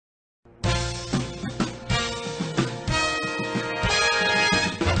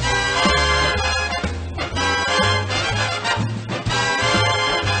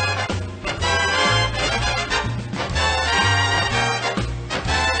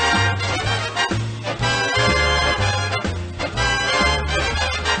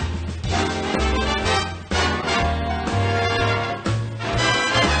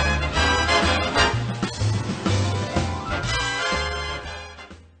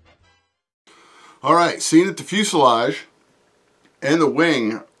All right, seeing that the fuselage and the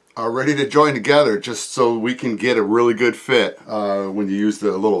wing are ready to join together just so we can get a really good fit when you use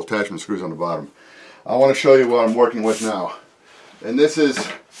the little attachment screws on the bottom. I want to show you what I'm working with now. And this is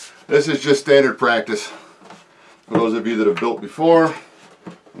just standard practice for those of you that have built before.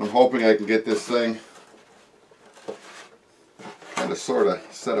 I'm hoping I can get this thing kind of sort of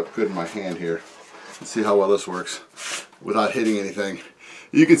set up good in my hand here. Let's see how well this works without hitting anything.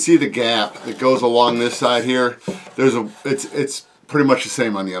 You can see the gap that goes along this side here. It's pretty much the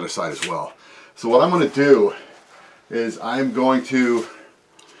same on the other side as well. So what I'm going to do is I'm going to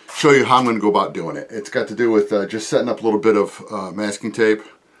show you how I'm going to go about doing it. It's got to do with just setting up a little bit of masking tape.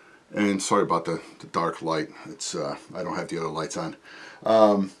 And sorry about the dark light. It's I don't have the other lights on.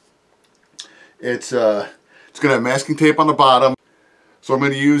 It's going to have masking tape on the bottom. So what I'm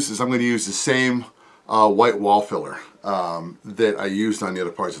going to use the same white wall filler that I used on the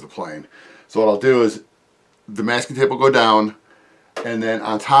other parts of the plane. So what I'll do is the masking tape will go down, and then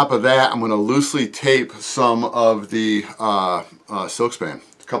on top of that I'm going to loosely tape some of the silk span,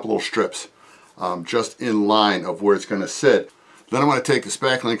 a couple little strips, just in line of where it's going to sit. Then I'm going to take the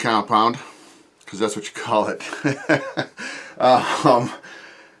spackling compound, because that's what you call it,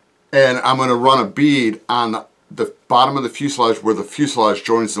 and I'm going to run a bead on the bottom of the fuselage where the fuselage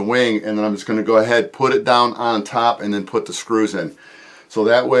joins the wing, and then I'm just going to go ahead, put it down on top, and then put the screws in. So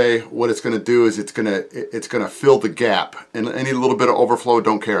that way what it's going to do is it's going to fill the gap, and any little bit of overflow,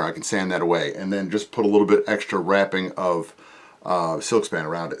 don't care, I can sand that away, and then just put a little bit extra wrapping of silk span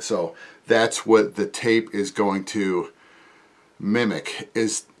around it. So that's what the tape is going to mimic,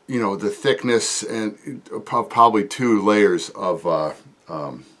 is, you know, the thickness and probably 2 layers of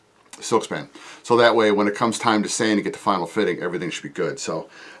silk span. So that way when it comes time to sand and get the final fitting, everything should be good. So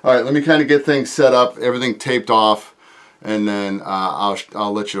alright, let me kind of get things set up, everything taped off, and then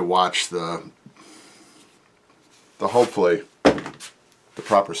I'll let you watch the hopefully the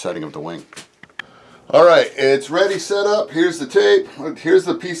proper setting of the wing. Alright, it's ready, set up. Here's the tape, here's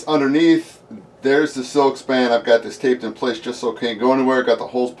the piece underneath, there's the silk span. I've got this taped in place just so it can't go anywhere. Got the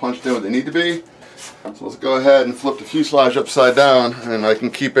holes punched in where they need to be. So let's go ahead and flip the fuselage upside down, and I can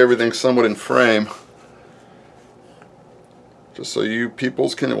keep everything somewhat in frame, just so you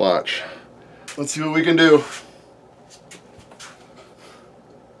peoples can watch. Let's see what we can do.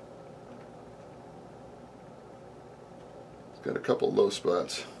 It's got a couple of low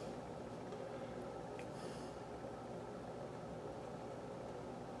spots.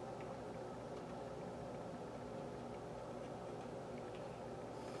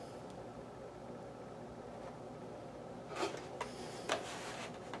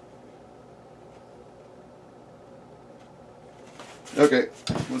 Okay,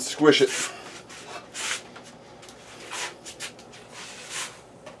 let's squish it.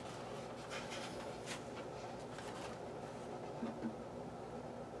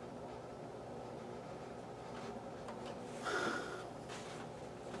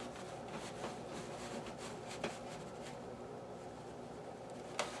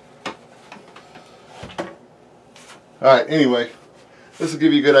 Alright, anyway, this will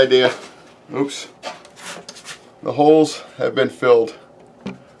give you a good idea. Oops. The holes have been filled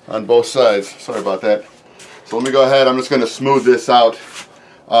on both sides. Sorry about that. So let me go ahead. I'm just going to smooth this out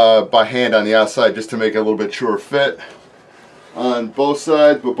by hand on the outside just to make it a little bit truer fit on both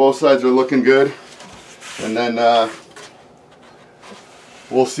sides, but both sides are looking good. And then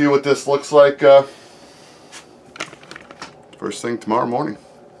we'll see what this looks like first thing tomorrow morning.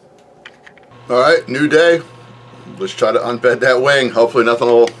 Alright, new day. Let's try to unbed that wing. Hopefully nothing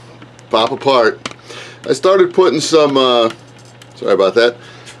will pop apart. I started putting some, sorry about that,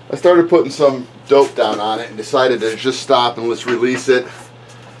 I started putting some dope down on it and decided to just stop and let's release it.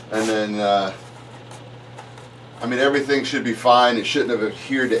 And then, I mean, everything should be fine. It shouldn't have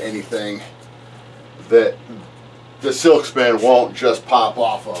adhered to anything that the silk span won't just pop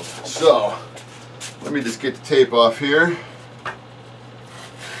off of. So, let me just get the tape off here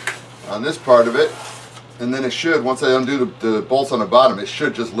on this part of it. And then it should, once I undo the bolts on the bottom, it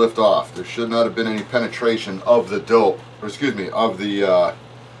should just lift off. There should not have been any penetration of the dope, or excuse me, of the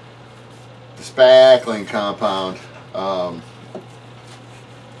spackling compound.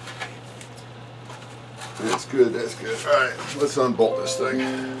 That's good, that's good. Alright, let's unbolt this thing.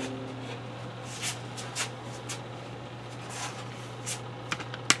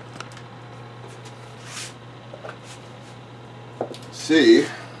 See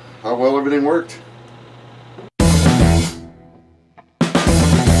how well everything worked.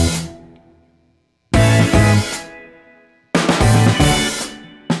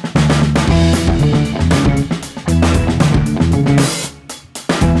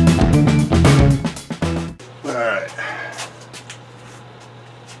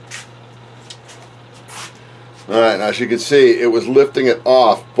 Now, as you can see, it was lifting it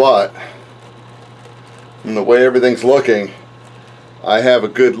off, but from the way everything's looking, I have a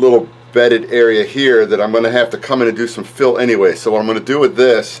good little bedded area here that I'm going to have to come in and do some fill anyway. So what I'm going to do with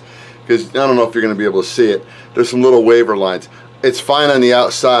this, because I don't know if you're going to be able to see it, there's some little waver lines. It's fine on the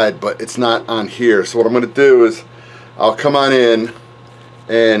outside, but it's not on here. So what I'm going to do is I'll come on in,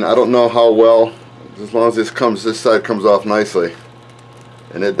 and I don't know how well, as long as this side comes off nicely,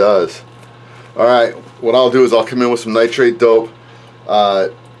 and it does. Alright, what I'll do is I'll come in with some nitrate dope,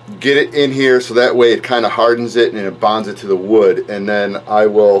 get it in here so that way it kind of hardens it and it bonds it to the wood, and then I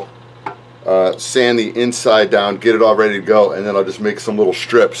will sand the inside down, get it all ready to go, and then I'll just make some little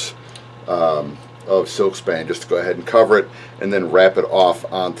strips of silk span just to go ahead and cover it, and then wrap it off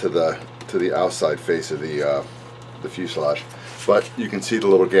onto the outside face of the fuselage. But you can see the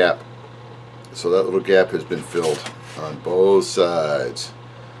little gap, so that little gap has been filled on both sides,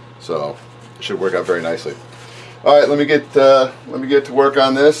 so it should work out very nicely. All right, let me get to work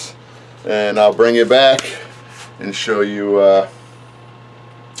on this, and I'll bring you back and show you what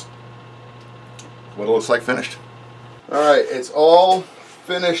it looks like finished. All right, it's all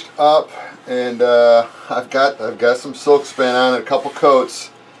finished up, and I've got some silk span on it, a couple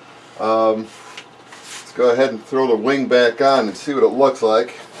coats. Let's go ahead and throw the wing back on and see what it looks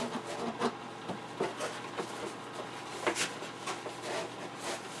like.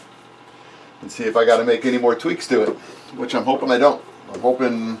 And see if I got to make any more tweaks to it, which I'm hoping I don't. I'm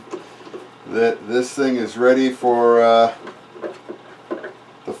hoping that this thing is ready for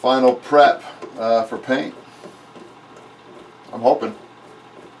the final prep for paint. I'm hoping.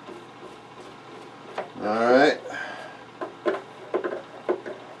 Alright.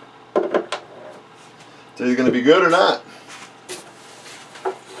 So you're going to be good or not?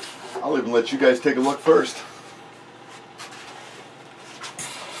 I'll even let you guys take a look first.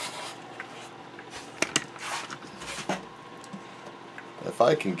 If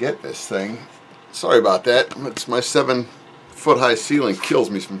I can get this thing, sorry about that, it's my 7-foot high ceiling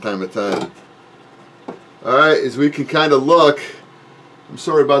kills me from time to time. Alright, as we can kind of look, I'm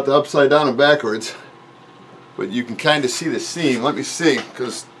sorry about the upside down and backwards, but you can kind of see the seam. Let me see,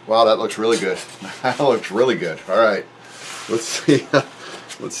 because wow, that looks really good. That looks really good. Alright, let's see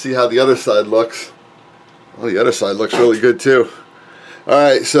how the other side looks. Well, the other side looks really good too.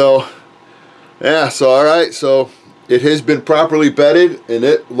 Alright, so yeah, so alright, so it has been properly bedded, and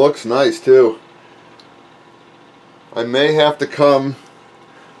it looks nice too. I may have to come,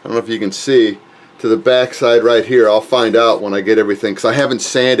 I don't know if you can see, to the back side right here. I'll find out when I get everything, because I haven't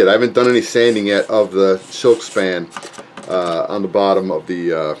sanded. I haven't done any sanding yet of the silk span on the bottom of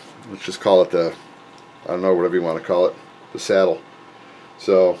the, let's just call it the, I don't know, whatever you want to call it, the saddle.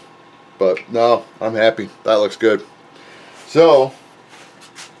 So, but no, I'm happy. That looks good. So,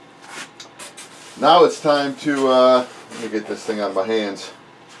 now it's time to, let me get this thing out of my hands.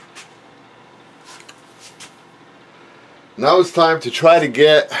 Now it's time to try to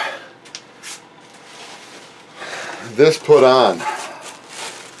get this put on.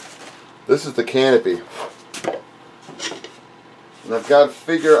 This is the canopy. And I've got to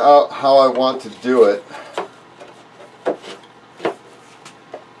figure out how I want to do it.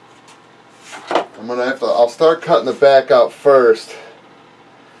 I'll start cutting the back out first.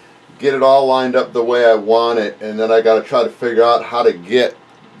 Get it all lined up the way I want it, and then I got to try to figure out how to get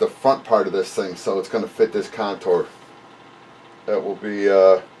the front part of this thing so it's going to fit this contour. That will be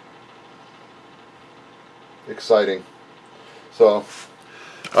exciting. So,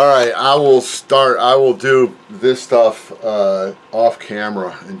 alright, I will do this stuff off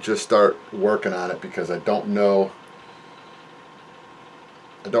camera and just start working on it, because I don't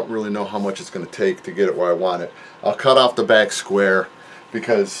really know how much it's going to take to get it where I want it. I'll cut off the back square,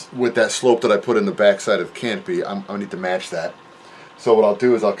 because with that slope that I put in the back side of the canopy, I need to match that. So what I'll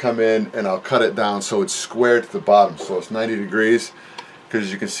do is I'll come in and I'll cut it down so it's squared to the bottom, so it's 90 degrees. Because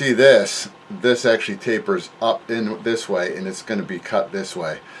you can see this actually tapers up in this way, and it's going to be cut this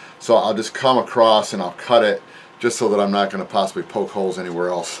way. So I'll just come across and I'll cut it just so that I'm not going to possibly poke holes anywhere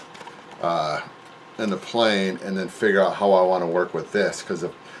else in the plane, and then figure out how I want to work with this. Because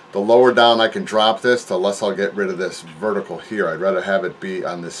the lower down I can drop this, the less I'll get rid of this vertical here. I'd rather have it be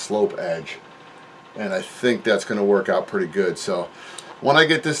on this slope edge, and I think that's going to work out pretty good. So when I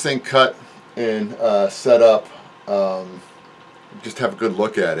get this thing cut and set up, just have a good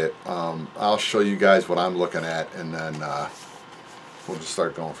look at it. I'll show you guys what I'm looking at, and then we'll just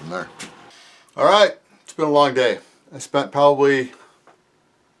start going from there. Alright, it's been a long day. I spent probably,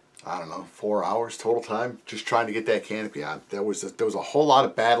 I don't know, 4 hours total time just trying to get that canopy on. There was a whole lot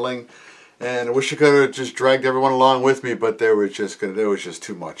of battling, and I wish I could have just dragged everyone along with me, but there was just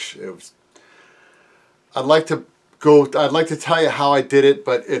too much. I'd like to I'd like to tell you how I did it,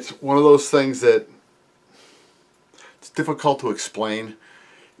 but it's one of those things that it's difficult to explain.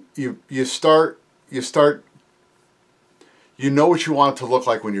 You know what you want it to look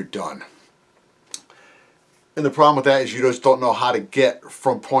like when you're done. And the problem with that is you just don't know how to get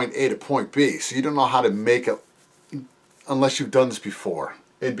from point A to point B. So you don't know how to make it unless you've done this before.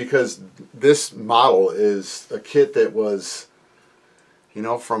 And because this model is a kit that was, you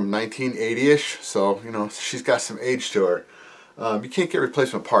know, from 1980-ish, so, you know, she's got some age to her. You can't get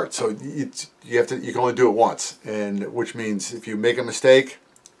replacement parts, so you can only do it once, and which means if you make a mistake,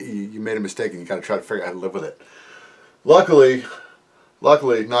 you made a mistake, and you got to try to figure out how to live with it. Luckily,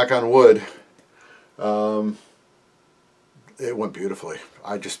 knock on wood, it went beautifully.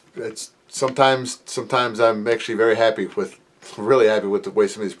 Sometimes I'm actually really happy with the way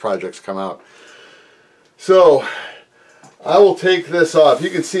some of these projects come out. So I will take this off. You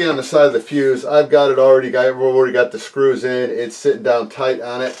can see on the side of the fuse, I've already got the screws in. It's sitting down tight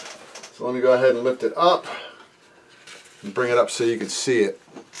on it. So let me go ahead and lift it up and bring it up so you can see it.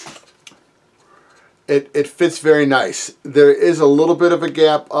 It fits very nice. There is a little bit of a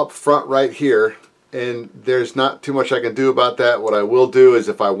gap up front right here, and there's not too much I can do about that. What I will do is,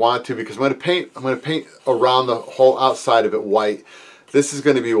 if I want to, because I'm going to paint around the whole outside of it white. This is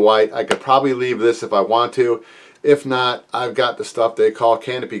going to be white. I could probably leave this if I want to. If not, I've got the stuff they call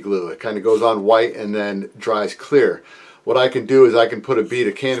Canopy glue. It kind of goes on white and then dries clear. What I can do is I can put a bead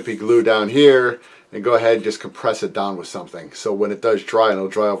of Canopy glue down here and go ahead and just compress it down with something. So when it does dry, and it'll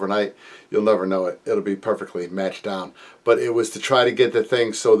dry overnight, you'll never know it. It'll be perfectly matched down. But it was to try to get the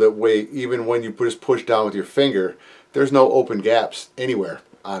thing so that way, even when you just push down with your finger, there's no open gaps anywhere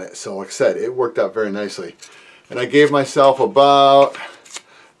on it. So like I said, it worked out very nicely. And I gave myself about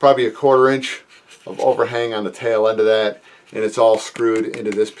probably a 1/4 inch of overhang on the tail end of that, and it's all screwed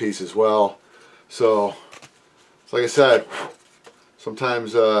into this piece as well. So like I said,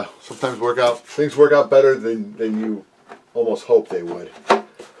 sometimes things work out better than you almost hope they would.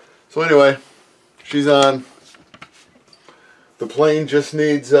 So anyway, she's on. The plane just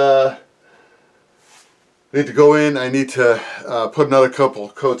needs to go in. I need to put another couple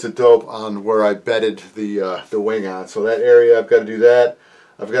coats of dope on where I bedded the wing on. So that area, I've got to do that.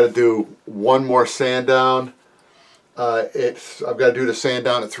 I've got to do one more sand down. I've got to do the sand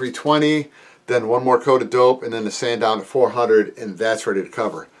down at 320, then one more coat of dope, and then the sand down at 400, and that's ready to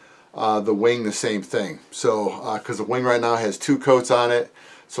cover. The wing, the same thing. So because the wing right now has 2 coats on it,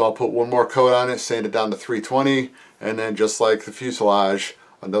 so I'll put one more coat on it, sand it down to 320, and then just like the fuselage,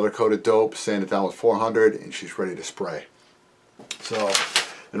 another coat of dope, sand it down with 400, and she's ready to spray. So,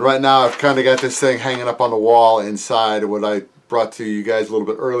 and right now I've kind of got this thing hanging up on the wall inside. What I brought to you guys a little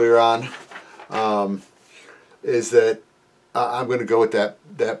bit earlier on is that I'm going to go with that.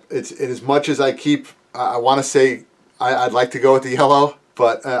 It's as much as I want to say I'd like to go with the yellow,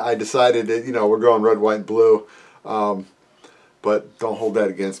 but I decided that, you know, we're going red, white, and blue. But don't hold that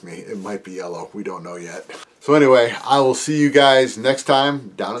against me. It might be yellow. We don't know yet. So anyway, I will see you guys next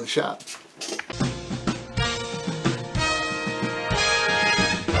time down in the shop.